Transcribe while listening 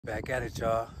Back at it,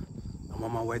 y'all. I'm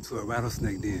on my way to a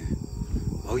rattlesnake den.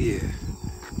 Oh yeah.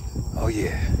 Oh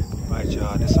yeah. All right,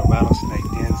 y'all, this is a rattlesnake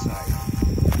den site.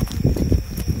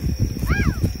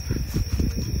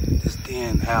 This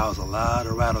den houses a lot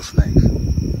of rattlesnakes.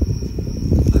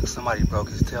 Look, somebody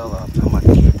broke his tail off. I'm about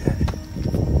to keep that.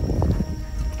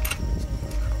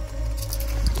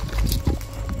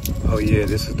 Oh yeah,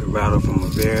 this is the rattle from a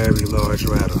very large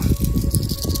rattle.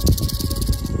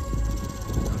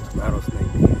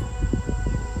 Rattlesnake den.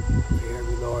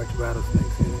 Very large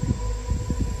rattlesnakes in it.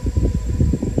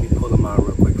 Let me pull him out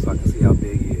real quick so I can see how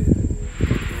big he is.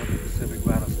 Northern Pacific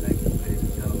rattlesnakes, ladies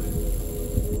and gentlemen.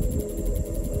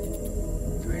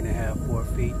 3.5, 4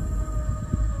 feet.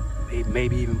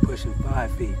 Maybe even pushing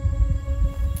 5 feet.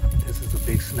 This is a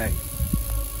big snake.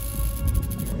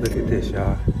 Look at this,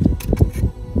 y'all.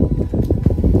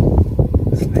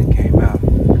 The snake came out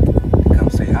to come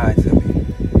say hi to me.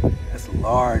 That's a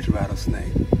large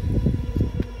rattlesnake.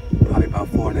 Probably about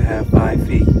 4.5, 5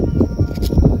 feet.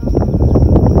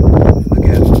 Look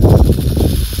at him.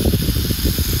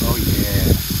 Oh yeah.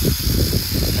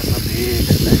 That's a big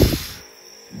snake.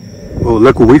 Oh,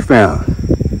 look what we found.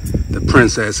 The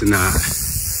princess and I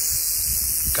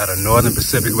got a Northern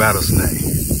Pacific rattlesnake.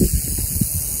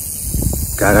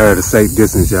 Got her at a safe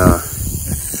distance, y'all.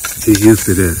 She's used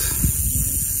to this.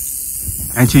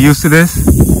 Ain't you used to this?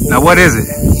 Now what is it?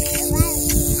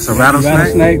 It's a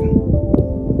rattlesnake?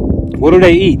 What do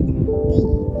they eat?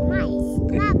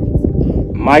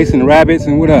 Mice and rabbits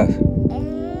and what else?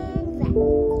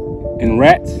 And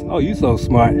rats? Oh, you so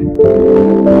smart.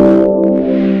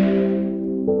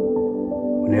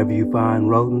 Whenever you find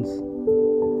rodents,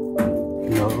 you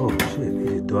know, oh shit,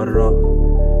 you daughter off.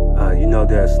 You know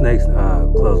there are snakes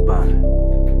close by.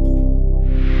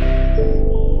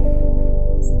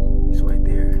 It's right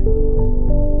there.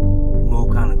 Move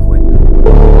kind of quick though.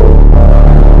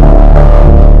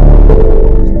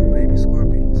 Little baby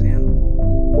scorpion, see him?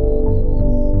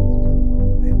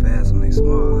 They fast when they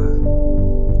small, huh?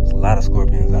 There's a lot of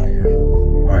scorpions out here.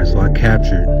 Alright, so I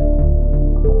captured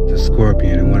the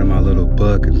scorpion in one of my little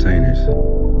bug containers.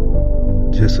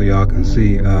 Just so y'all can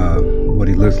see what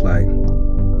he looks like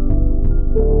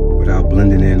without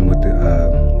blending in with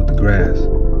the grass.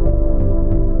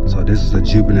 So this is a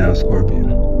juvenile scorpion.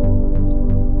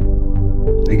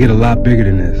 They get a lot bigger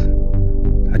than this.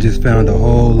 I just found a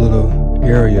whole little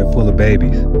area full of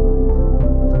babies.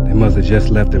 They must have just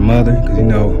left their mother, because you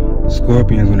know,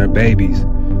 scorpions when they're babies,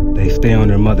 they stay on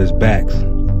their mother's backs,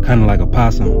 kind of like a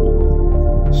possum.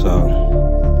 So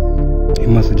he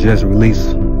must have just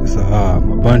released a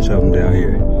bunch of them down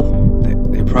here.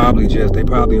 They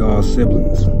probably all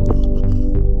siblings.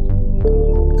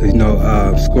 Cause you know,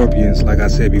 scorpions, like I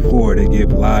said before, they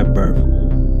give live birth.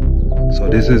 So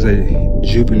this is a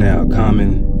juvenile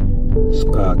common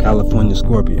California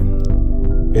scorpion.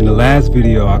 In the last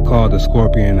video, I called the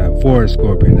scorpion a forest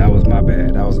scorpion. That was my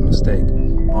bad. That was a mistake.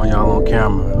 On y'all on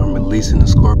camera, I'm releasing the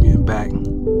scorpion back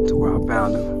to where I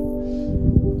found him.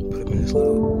 Put him in this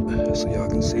little, so y'all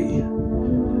can see.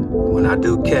 When I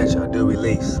do catch, I do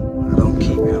release. I don't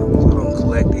keep animals. I don't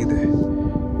collect either.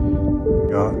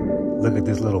 Y'all, look at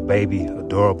this little baby,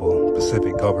 adorable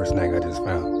Pacific gopher snake I just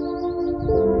found.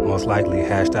 Most likely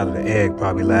hatched out of the egg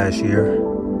probably last year.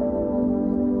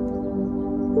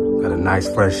 Got a nice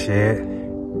fresh shed.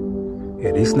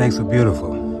 Yeah, these snakes are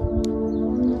beautiful.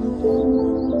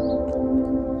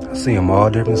 I see them all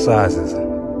different sizes.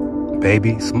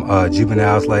 Baby,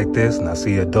 juveniles like this, and I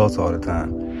see adults all the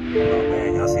time. Oh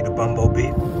man, y'all see the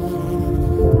bumblebee?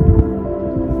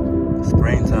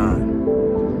 Springtime.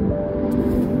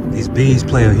 These bees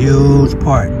play a huge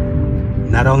part.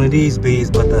 Not only these bees,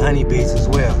 but the honeybees as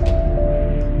well.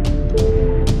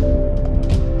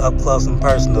 Up close and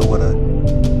personal with a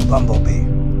bumblebee.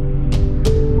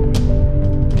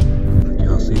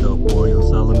 Y'all see the boreal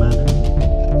salamander?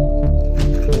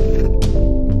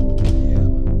 Yeah.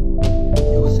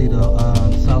 You will see the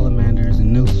salamanders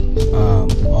and newts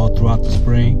all throughout the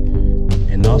spring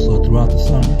and also throughout the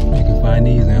summer. You can find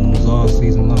these animals all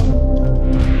season long.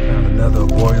 Found another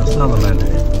boreal salamander.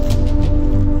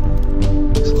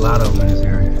 There's a lot of them in this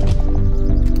area.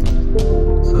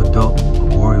 It's an adult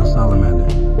boreal salamander.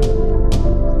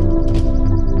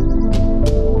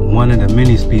 One of the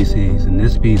many species, and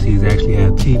this species actually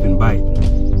has teeth and bite.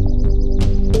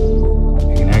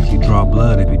 You can actually draw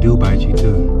blood if you do bite you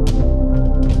too.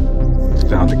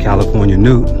 Found the California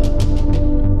newt.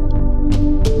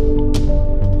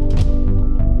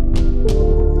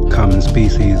 Common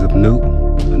species of newt,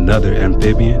 another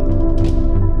amphibian.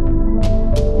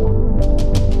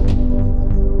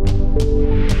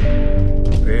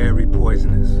 Very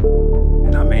poisonous,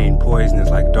 and I mean poisonous. poisonous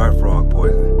like dart frog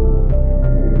poison.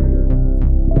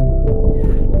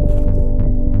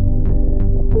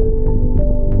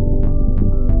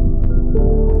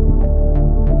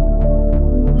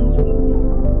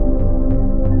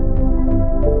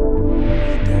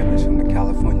 Damage from the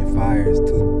California fires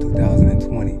to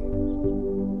 2020.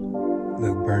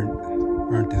 Look,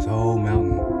 burnt this whole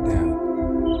mountain down.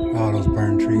 All those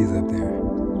burned trees up there.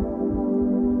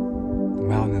 The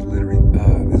mountain is literally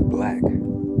is black,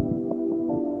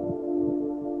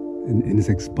 and it's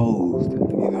exposed. You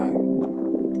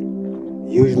know,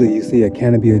 usually you see a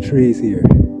canopy of trees here.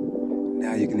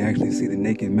 Now you can actually see the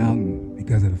naked mountain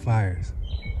because of the fires.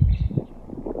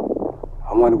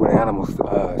 I wonder what animals still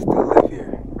live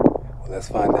here. Well, let's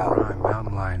find out. Prime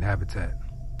mountain lion habitat.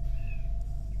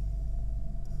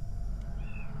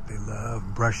 They love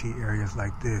brushy areas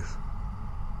like this,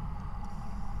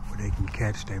 where they can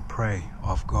catch their prey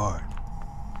off guard.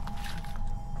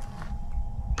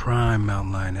 Prime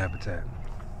mountain lion habitat.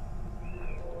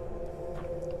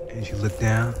 As you look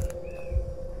down,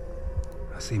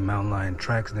 I see mountain lion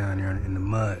tracks down there in the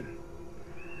mud.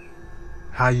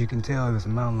 How you can tell if it's a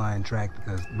mountain lion track,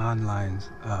 because mountain lions,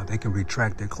 they can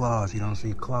retract their claws. You don't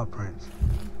see claw prints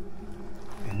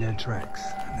in their tracks.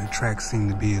 Their tracks seem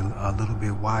to be a little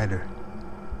bit wider.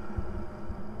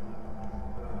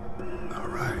 All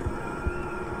right.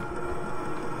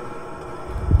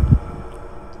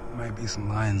 Might be some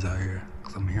lions out here,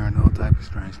 because I'm hearing all type of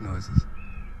strange noises.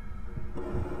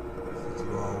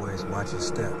 You always watch your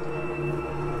step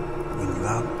when you're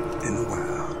out in the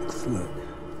wild. Look,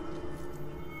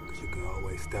 because you can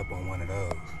always step on one of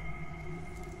those.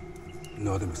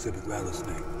 Northern Pacific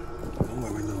rattlesnake. Don't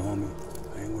worry, little homie.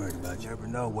 I ain't worried about you. You never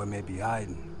know what may be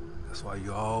hiding. That's why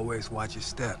you always watch your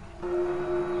step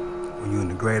when you're in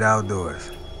the great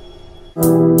outdoors.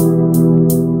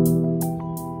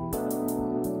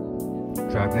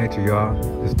 Trout nature, y'all.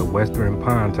 This is the western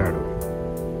pond turtle,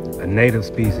 a native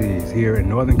species here in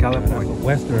Northern California.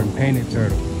 Western painted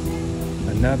turtle,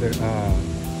 another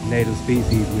native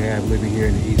species we have living here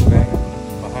in the East Bay.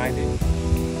 Behind it,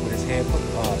 with his head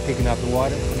picking out the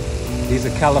water. These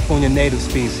are California native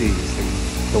species,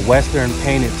 the western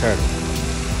painted turtle.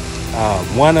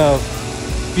 One of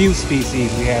few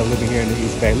species we have living here in the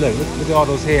East Bay. Look at all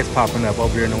those heads popping up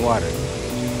over here in the water.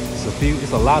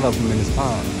 It's a lot of them in this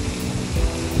pond.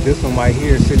 This one right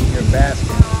here is sitting here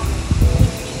basking.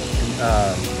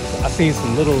 I've seen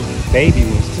some little baby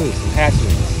ones too, some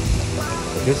hatchlings.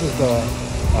 But this is the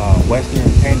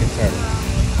western painted turtle.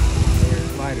 Here's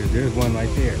spiders. There's one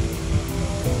right there.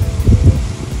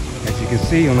 As you can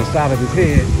see on the side of his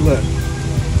head, look.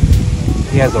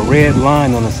 He has a red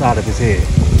line on the side of his head.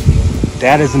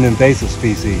 That is an invasive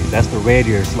species. That's the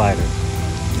red-eared slider.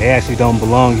 They actually don't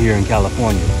belong here in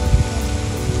California.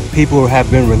 People have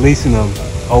been releasing them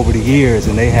over the years,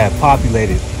 and they have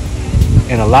populated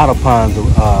in a lot of ponds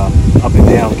up and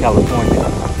down California.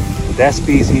 That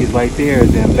species right there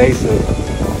is the invasive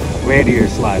red-eared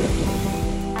slider.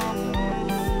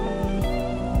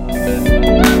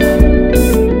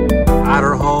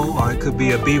 Otter hole, or it could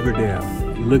be a beaver dam.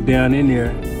 You look down in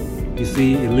there, you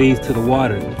see it leads to the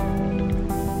water.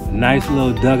 A nice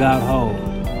little dugout hole.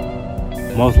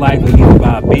 Most likely either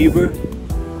by a beaver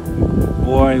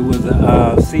or it was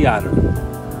a sea otter.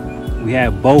 We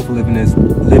have both living in this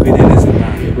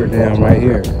environment. Beaver dam right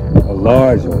here, a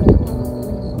large one.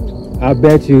 I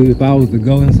bet you if I was to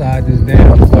go inside this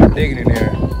dam and start digging in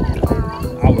there,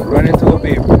 I would run into a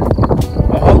beaver.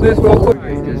 I'll hold this real quick.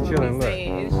 He's just chilling, look.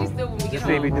 Let's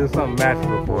see if he do something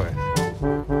magical for us.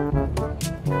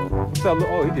 What's up?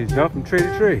 Oh, he just jumped from tree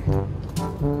to tree.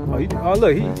 Oh,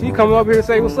 look, he coming up here to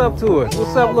say what's up to us.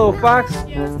 What's up, little fox?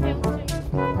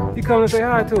 He coming to say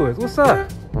hi to us. What's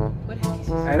up?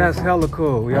 Hey, that's hella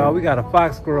cool, y'all. We got a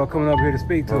fox squirrel coming up here to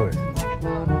speak to us.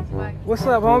 What's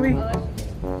up, homie?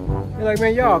 You're like,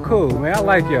 man, y'all cool, man. I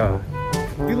like y'all.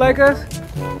 You like us?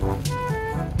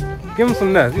 Give him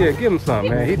some nuts. Yeah, give him some,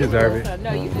 man. He deserve it.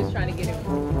 No, you just trying to get him.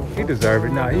 He deserve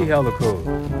it. Nah, he hella cool.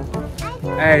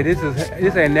 Hey,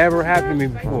 this ain't never happened to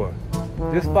me before.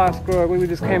 This fox squirrel, we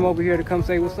just came over here to come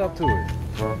say what's up to us.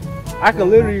 I can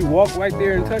literally walk right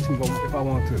there and touch him if I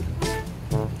want to.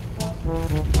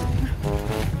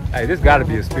 Hey, this gotta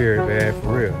be a spirit, man,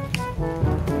 for real.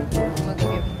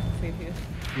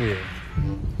 Yeah.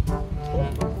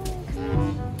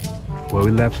 Well,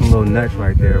 we left some little nuts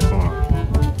right there for him.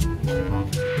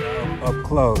 Up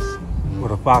close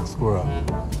with a fox squirrel.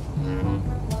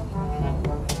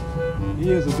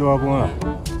 He is adorable, huh?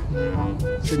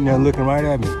 Sitting there looking right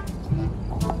at me.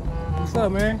 What's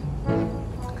up, man?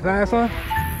 Can I have some?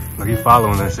 Look, he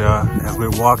following us, y'all. As we're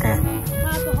walking,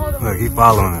 look, he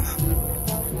following us.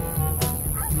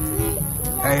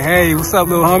 Hey, what's up,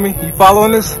 little homie? You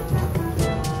following this?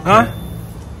 Huh?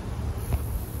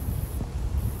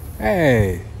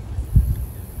 Hey.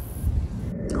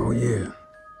 Oh yeah,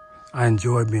 I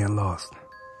enjoy being lost.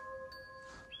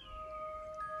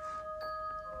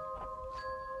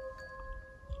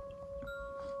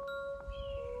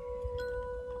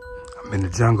 I'm in the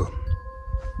jungle.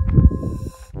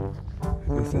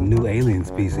 It's a new alien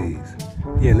species.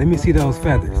 Yeah, let me see those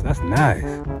feathers. That's nice.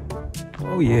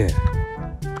 Oh yeah.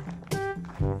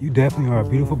 You definitely are a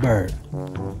beautiful bird.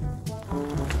 Oh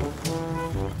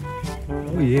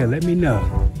yeah, let me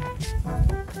know.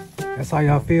 That's how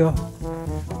y'all feel?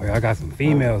 Oh, y'all got some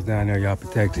females down there y'all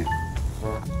protecting.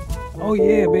 Oh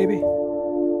yeah, baby.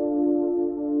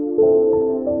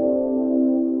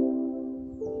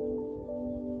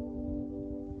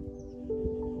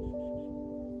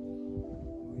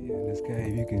 In this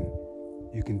cave,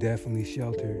 you can definitely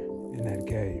shelter in that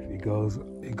cave. It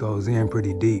goes in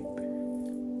pretty deep,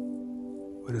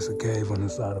 but it's a cave on the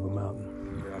side of a mountain.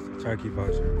 Yeah, that's a turkey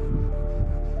vulture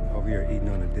over here eating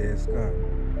on a dead skunk.